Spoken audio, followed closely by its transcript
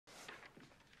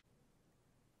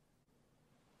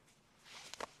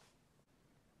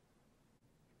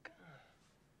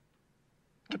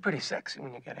pretty sexy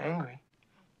when you get angry.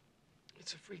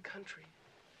 It's a free country.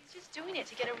 He's just doing it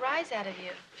to get a rise out of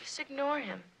you. Just ignore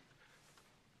him.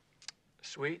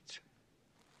 Sweet.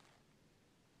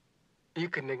 You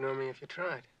couldn't ignore me if you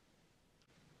tried.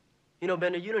 You know,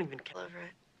 Bender, you don't even care. Over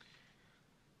it.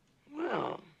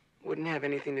 Well, wouldn't have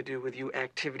anything to do with you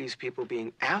activities people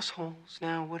being assholes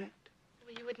now, would it?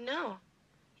 Well, you would know.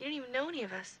 You didn't even know any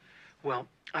of us. Well,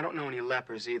 I don't know any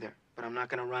lepers either, but I'm not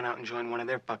gonna run out and join one of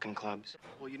their fucking clubs.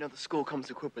 Well, you know the school comes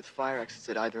equipped with fire exits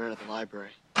at either end of the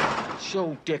library.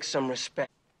 Show Dick some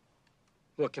respect.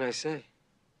 What can I say?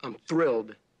 I'm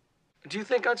thrilled. Do you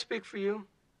think I'd speak for you?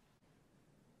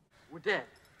 We're dead.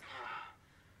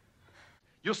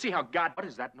 You'll see how God... What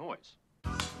is that noise?